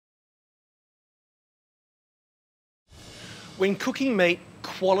When cooking meat,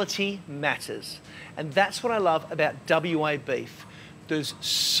 quality matters. And that's what I love about WA beef. There's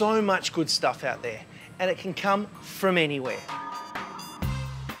so much good stuff out there, and it can come from anywhere.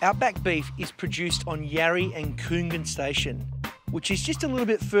 Outback beef is produced on Yarrie and Coongan Station, which is just a little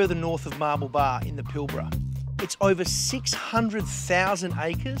bit further north of Marble Bar in the Pilbara. It's over 600,000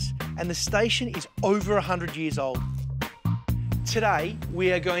 acres, and the station is over 100 years old. Today,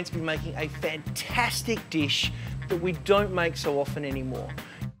 we are going to be making a fantastic dish that we don't make so often anymore.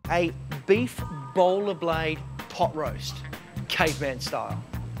 A beef Bolar blade pot roast, caveman style.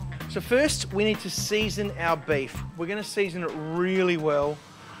 So first, we need to season our beef. We're gonna season it really well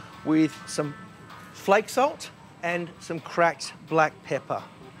with some flake salt and some cracked black pepper.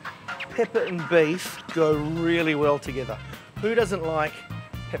 Pepper and beef go really well together. Who doesn't like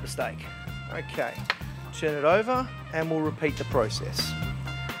pepper steak? Okay, turn it over and we'll repeat the process.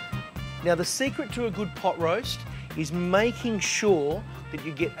 Now, the secret to a good pot roast is making sure that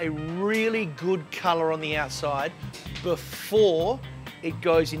you get a really good colour on the outside before it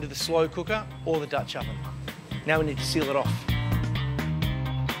goes into the slow cooker or the Dutch oven. Now we need to seal it off.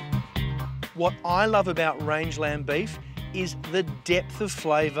 What I love about rangeland beef is the depth of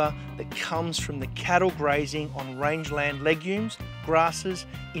flavour that comes from the cattle grazing on rangeland legumes, grasses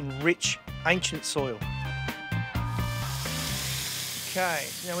in rich, ancient soil. Okay,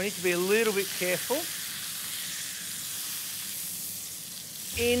 now we need to be a little bit careful.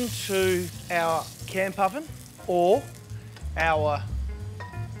 Into our camp oven or our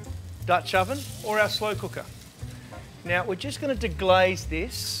Dutch oven or our slow cooker. Now we're just going to deglaze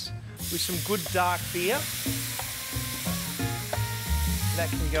this with some good dark beer. That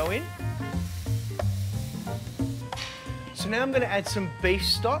can go in. So now I'm going to add some beef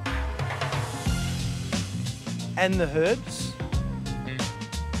stock and the herbs,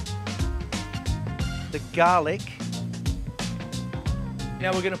 the garlic.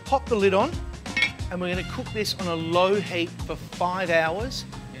 Now we're going to pop the lid on and we're going to cook this on a low heat for 5 hours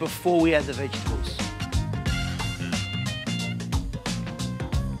before we add the vegetables.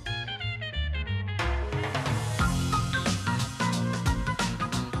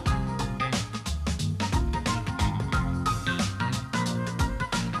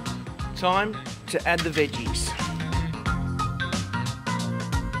 Time to add the veggies.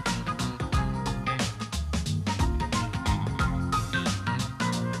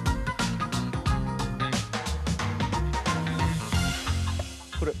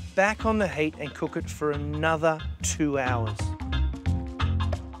 Put it back on the heat and cook it for another 2 hours.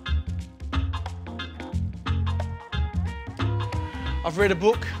 I've read a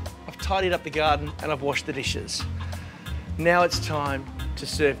book, I've tidied up the garden, and I've washed the dishes. Now it's time to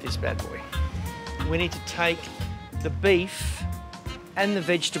serve this bad boy. We need to take the beef and the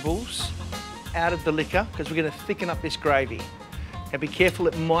vegetables out of the liquor because we're going to thicken up this gravy. Now be careful,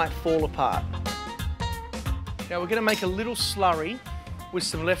 it might fall apart. Now we're going to make a little slurry with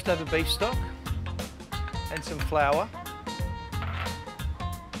some leftover beef stock and some flour.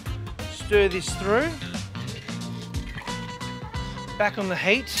 Stir this through. Back on the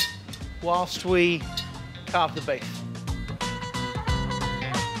heat whilst we carve the beef.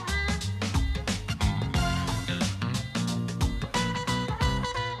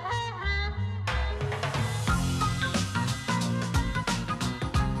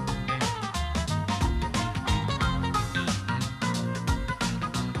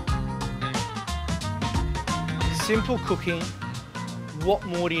 Simple cooking, what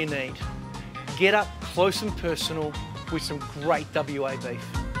more do you need? Get up close and personal with some great WA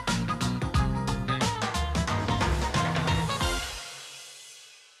beef.